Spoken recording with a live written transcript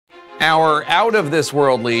Our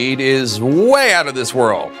out-of-this-world lead is way out of this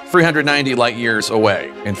world, 390 light years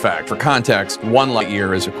away. In fact, for context, 1 light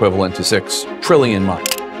year is equivalent to 6 trillion miles.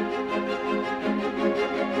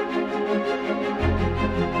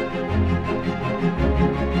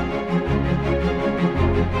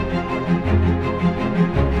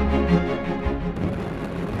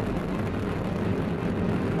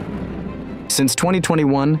 Since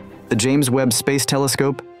 2021, the James Webb Space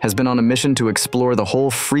Telescope has been on a mission to explore the whole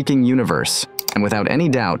freaking universe, and without any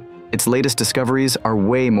doubt, its latest discoveries are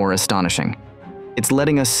way more astonishing. It's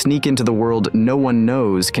letting us sneak into the world no one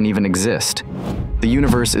knows can even exist. The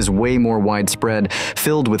universe is way more widespread,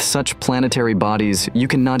 filled with such planetary bodies you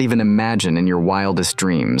cannot even imagine in your wildest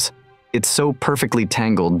dreams. It's so perfectly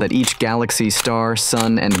tangled that each galaxy, star,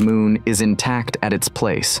 sun, and moon is intact at its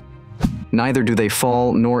place. Neither do they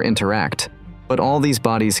fall nor interact, but all these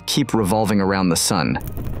bodies keep revolving around the sun.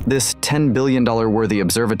 This $10 billion worthy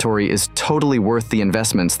observatory is totally worth the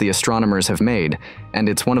investments the astronomers have made, and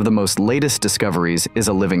it's one of the most latest discoveries is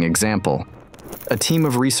a living example. A team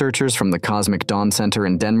of researchers from the Cosmic Dawn Center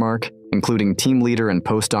in Denmark, including team leader and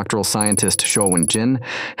postdoctoral scientist Shuowen Jin,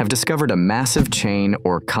 have discovered a massive chain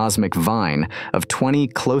or cosmic vine of 20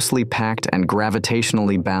 closely packed and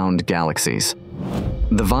gravitationally bound galaxies.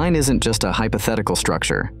 The vine isn't just a hypothetical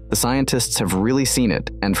structure. The scientists have really seen it,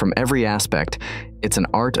 and from every aspect, it's an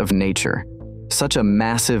art of nature. Such a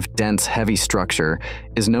massive, dense, heavy structure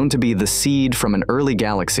is known to be the seed from an early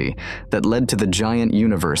galaxy that led to the giant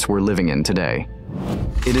universe we're living in today.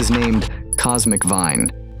 It is named Cosmic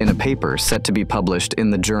Vine in a paper set to be published in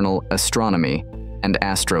the journal Astronomy and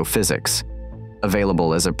Astrophysics,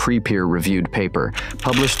 available as a pre-peer-reviewed paper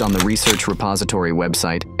published on the research repository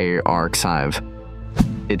website arXiv.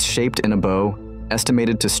 It's shaped in a bow,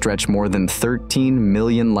 estimated to stretch more than 13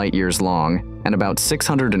 million light-years long and about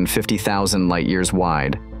 650,000 light-years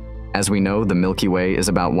wide. As we know, the Milky Way is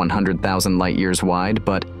about 100,000 light-years wide,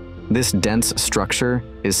 but this dense structure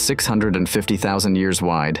is 650,000 years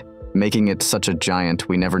wide, making it such a giant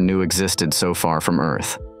we never knew existed so far from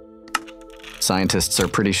Earth. Scientists are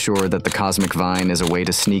pretty sure that the cosmic vine is a way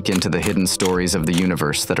to sneak into the hidden stories of the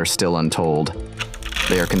universe that are still untold.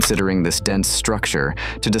 They are considering this dense structure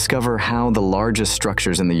to discover how the largest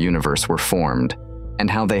structures in the universe were formed, and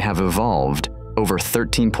how they have evolved over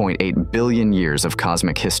 13.8 billion years of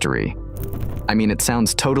cosmic history. I mean, it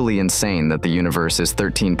sounds totally insane that the universe is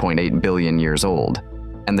 13.8 billion years old,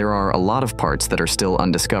 and there are a lot of parts that are still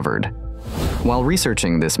undiscovered. While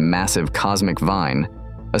researching this massive cosmic vine,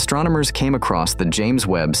 astronomers came across the James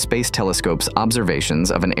Webb Space Telescope's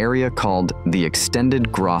observations of an area called the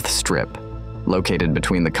Extended Groth Strip, located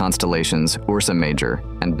between the constellations Ursa Major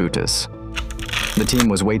and Bootes. The team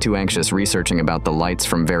was way too anxious researching about the lights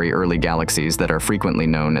from very early galaxies that are frequently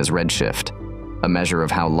known as redshift, a measure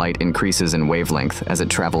of how light increases in wavelength as it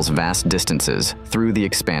travels vast distances through the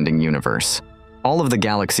expanding universe. All of the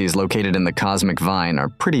galaxies located in the cosmic vine are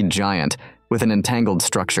pretty giant, with an entangled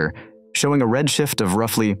structure, showing a redshift of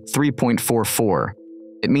roughly 3.44.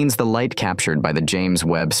 It means the light captured by the James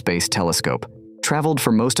Webb Space Telescope traveled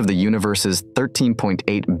for most of the universe's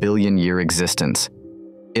 13.8 billion year existence.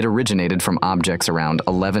 It originated from objects around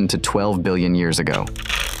 11 to 12 billion years ago.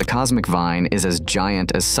 The cosmic vine is as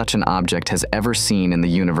giant as such an object has ever seen in the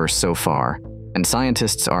universe so far, and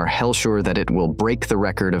scientists are hell-sure that it will break the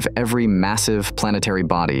record of every massive planetary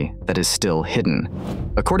body that is still hidden.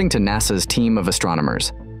 According to NASA's team of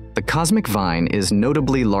astronomers, the cosmic vine is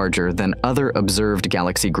notably larger than other observed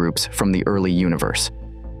galaxy groups from the early universe.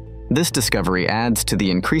 This discovery adds to the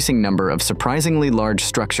increasing number of surprisingly large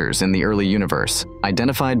structures in the early universe,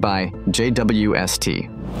 identified by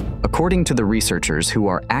JWST. According to the researchers who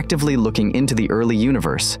are actively looking into the early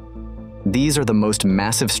universe, these are the most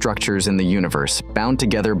massive structures in the universe, bound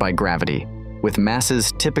together by gravity, with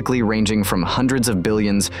masses typically ranging from hundreds of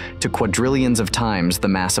billions to quadrillions of times the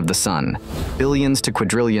mass of the Sun. Billions to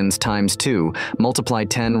quadrillions times 2, multiply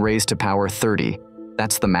 10 raised to power 30.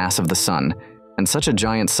 That's the mass of the Sun. And such a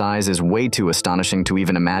giant size is way too astonishing to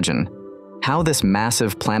even imagine. How this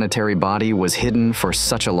massive planetary body was hidden for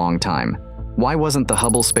such a long time. Why wasn't the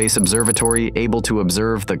Hubble Space Observatory able to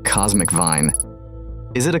observe the cosmic vine?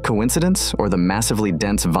 Is it a coincidence, or the massively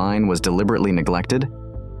dense vine was deliberately neglected?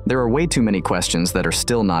 There are way too many questions that are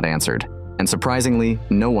still not answered, and surprisingly,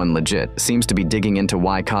 no one legit seems to be digging into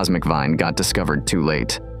why cosmic vine got discovered too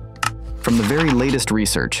late. From the very latest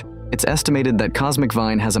research, it's estimated that cosmic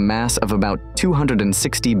vine has a mass of about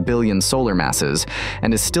 260 billion solar masses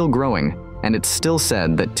and is still growing, and it's still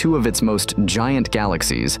said that 2 of its most giant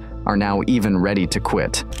galaxies are now even ready to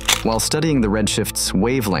quit. While studying the redshift's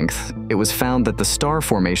wavelength, it was found that the star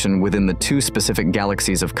formation within the two specific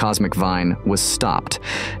galaxies of cosmic vine was stopped,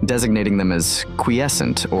 designating them as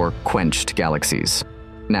quiescent or quenched galaxies.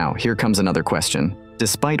 Now, here comes another question.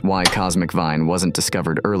 Despite why cosmic vine wasn't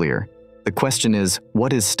discovered earlier, the question is,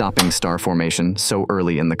 what is stopping star formation so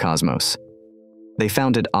early in the cosmos? They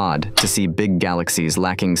found it odd to see big galaxies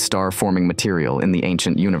lacking star-forming material in the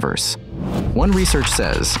ancient universe. One research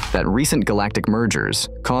says that recent galactic mergers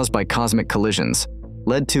caused by cosmic collisions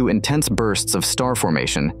led to intense bursts of star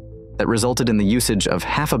formation that resulted in the usage of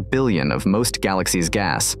 500 million of most galaxies'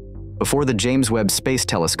 gas before the James Webb Space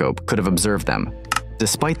Telescope could have observed them.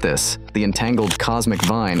 Despite this, the entangled cosmic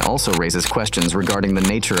vine also raises questions regarding the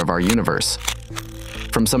nature of our universe.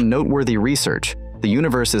 From some noteworthy research, the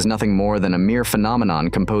universe is nothing more than a mere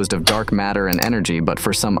phenomenon composed of dark matter and energy, but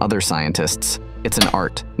for some other scientists, it's an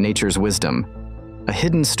art, nature's wisdom, a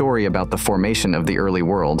hidden story about the formation of the early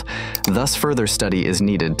world. Thus, further study is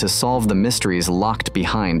needed to solve the mysteries locked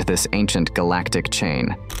behind this ancient galactic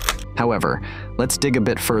chain. However, let's dig a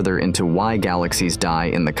bit further into why galaxies die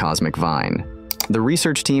in the cosmic vine. The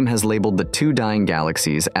research team has labeled the two dying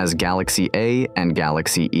galaxies as Galaxy A and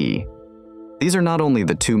Galaxy E. These are not only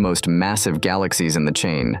the two most massive galaxies in the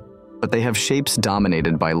chain, but they have shapes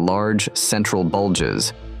dominated by large central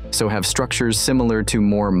bulges, so have structures similar to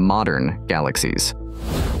more modern galaxies.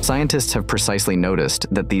 Scientists have precisely noticed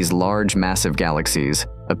that these large massive galaxies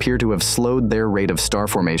appear to have slowed their rate of star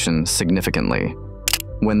formation significantly.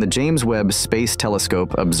 When the James Webb Space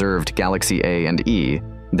Telescope observed Galaxy A and E,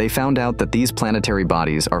 they found out that these planetary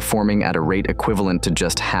bodies are forming at a rate equivalent to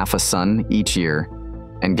just half a sun each year,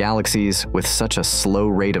 and galaxies with such a slow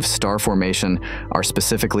rate of star formation are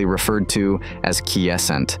specifically referred to as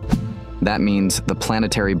quiescent. That means the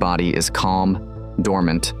planetary body is calm,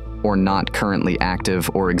 dormant, or not currently active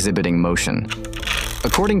or exhibiting motion.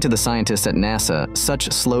 According to the scientists at NASA,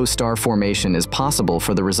 such slow star formation is possible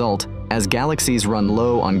for the result as galaxies run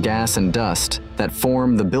low on gas and dust that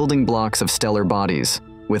form the building blocks of stellar bodies,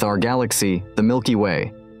 with our galaxy, the Milky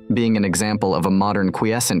Way, being an example of a modern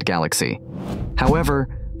quiescent galaxy. However,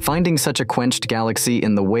 finding such a quenched galaxy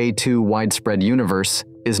in the way too widespread universe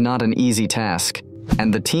is not an easy task,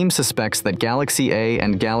 and the team suspects that Galaxy A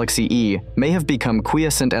and Galaxy E may have become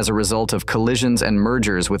quiescent as a result of collisions and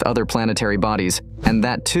mergers with other planetary bodies, and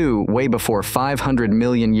that too way before 500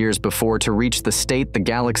 million years before to reach the state the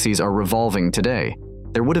galaxies are revolving today.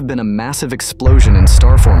 There would have been a massive explosion in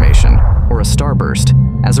star formation, or a starburst,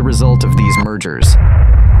 as a result of these mergers.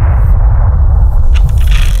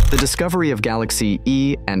 The discovery of Galaxy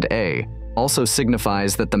E and A also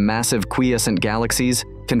signifies that the massive quiescent galaxies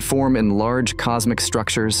can form in large cosmic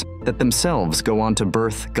structures that themselves go on to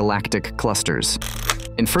birth galactic clusters.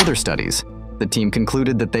 In further studies, the team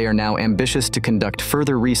concluded that they are now ambitious to conduct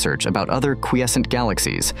further research about other quiescent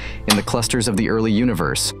galaxies in the clusters of the early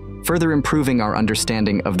universe, further improving our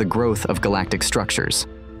understanding of the growth of galactic structures.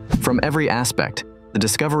 From every aspect, the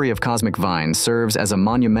discovery of cosmic vine serves as a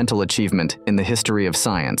monumental achievement in the history of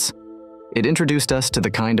science. It introduced us to the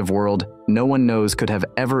kind of world no one knows could have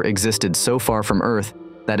ever existed so far from Earth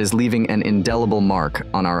that is leaving an indelible mark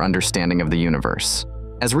on our understanding of the universe.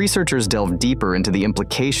 As researchers delve deeper into the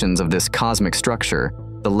implications of this cosmic structure,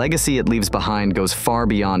 the legacy it leaves behind goes far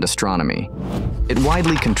beyond astronomy. It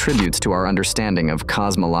widely contributes to our understanding of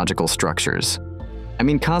cosmological structures. I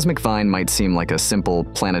mean, cosmic vine might seem like a simple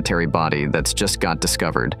planetary body that's just got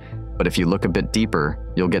discovered, but if you look a bit deeper,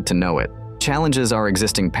 you'll get to know it. Challenges our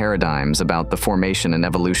existing paradigms about the formation and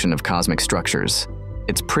evolution of cosmic structures.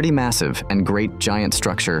 Its pretty massive and great giant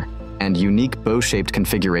structure and unique bow-shaped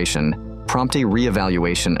configuration prompt a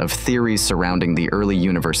re-evaluation of theories surrounding the early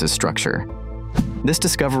universe's structure. This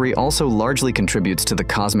discovery also largely contributes to the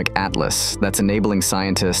cosmic atlas that's enabling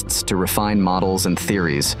scientists to refine models and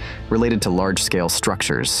theories related to large-scale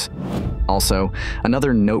structures. Also,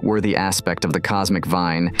 another noteworthy aspect of the cosmic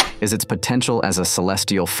vine is its potential as a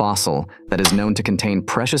celestial fossil that is known to contain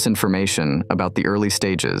precious information about the early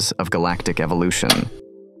stages of galactic evolution.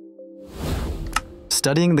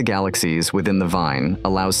 Studying the galaxies within the vine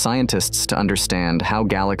allows scientists to understand how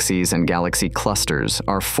galaxies and galaxy clusters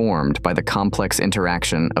are formed by the complex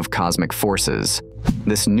interaction of cosmic forces.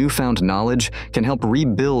 This newfound knowledge can help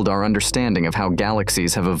rebuild our understanding of how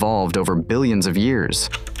galaxies have evolved over billions of years.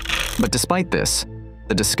 But despite this,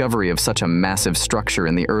 the discovery of such a massive structure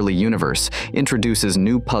in the early universe introduces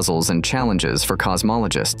new puzzles and challenges for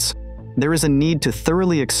cosmologists. There is a need to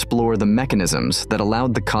thoroughly explore the mechanisms that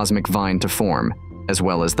allowed the cosmic vine to form, as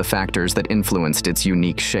well as the factors that influenced its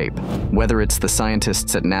unique shape. Whether it's the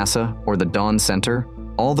scientists at NASA or the Dawn Center,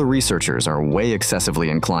 all the researchers are way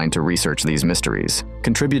excessively inclined to research these mysteries,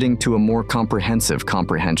 contributing to a more comprehensive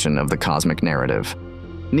comprehension of the cosmic narrative.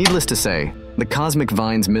 Needless to say, the cosmic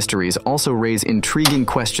vine's mysteries also raise intriguing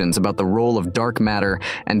questions about the role of dark matter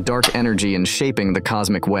and dark energy in shaping the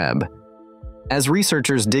cosmic web. As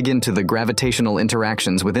researchers dig into the gravitational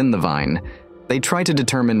interactions within the vine, they try to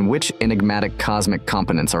determine which enigmatic cosmic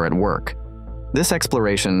components are at work. This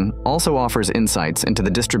exploration also offers insights into the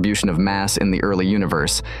distribution of mass in the early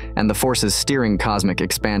universe and the forces steering cosmic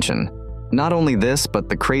expansion. Not only this, but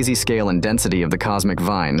the crazy scale and density of the cosmic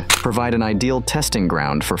vine provide an ideal testing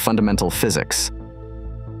ground for fundamental physics.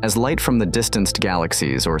 As light from the distanced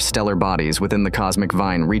galaxies or stellar bodies within the cosmic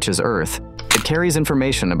vine reaches Earth, it carries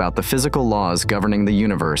information about the physical laws governing the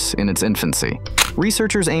universe in its infancy.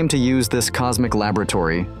 Researchers aim to use this cosmic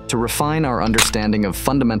laboratory to refine our understanding of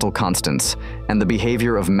fundamental constants and the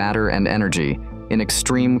behavior of matter and energy in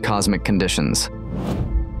extreme cosmic conditions.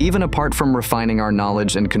 Even apart from refining our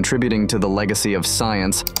knowledge and contributing to the legacy of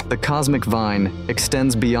science, the cosmic vine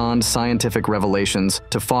extends beyond scientific revelations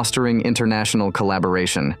to fostering international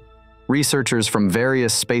collaboration. Researchers from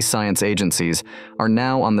various space science agencies are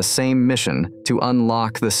now on the same mission to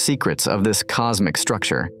unlock the secrets of this cosmic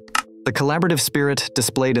structure. The collaborative spirit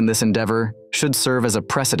displayed in this endeavor should serve as a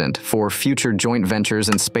precedent for future joint ventures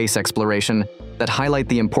in space exploration that highlight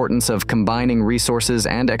the importance of combining resources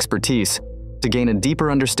and expertise to gain a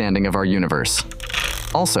deeper understanding of our universe.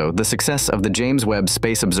 Also, the success of the James Webb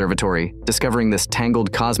Space Observatory discovering this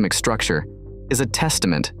tangled cosmic structure is a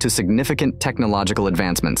testament to significant technological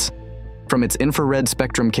advancements. From its infrared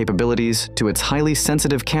spectrum capabilities to its highly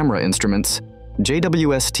sensitive camera instruments,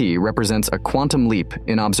 JWST represents a quantum leap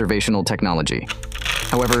in observational technology.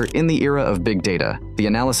 However, in the era of big data, the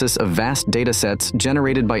analysis of vast datasets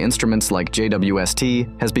generated by instruments like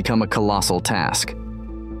JWST has become a colossal task.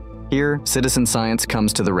 Here, citizen science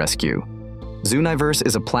comes to the rescue. Zooniverse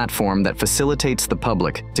is a platform that facilitates the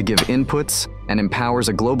public to give inputs and empowers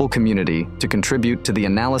a global community to contribute to the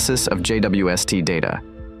analysis of JWST data.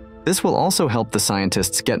 This will also help the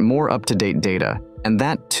scientists get more up-to-date data, and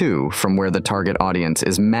that too from where the target audience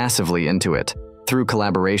is massively into it. Through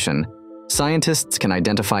collaboration, scientists can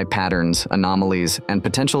identify patterns, anomalies, and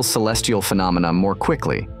potential celestial phenomena more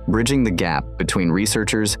quickly, bridging the gap between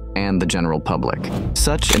researchers and the general public.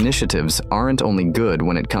 Such initiatives aren't only good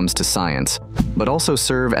when it comes to science, but also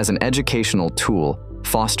serve as an educational tool,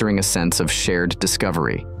 fostering a sense of shared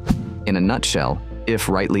discovery. In a nutshell, if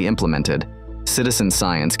rightly implemented, citizen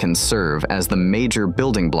science can serve as the major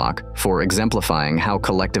building block for exemplifying how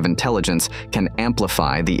collective intelligence can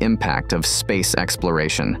amplify the impact of space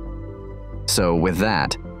exploration. So with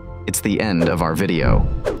that, it's the end of our video.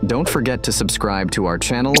 Don't forget to subscribe to our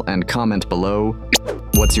channel and comment below,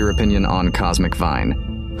 what's your opinion on Cosmic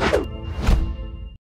Vine?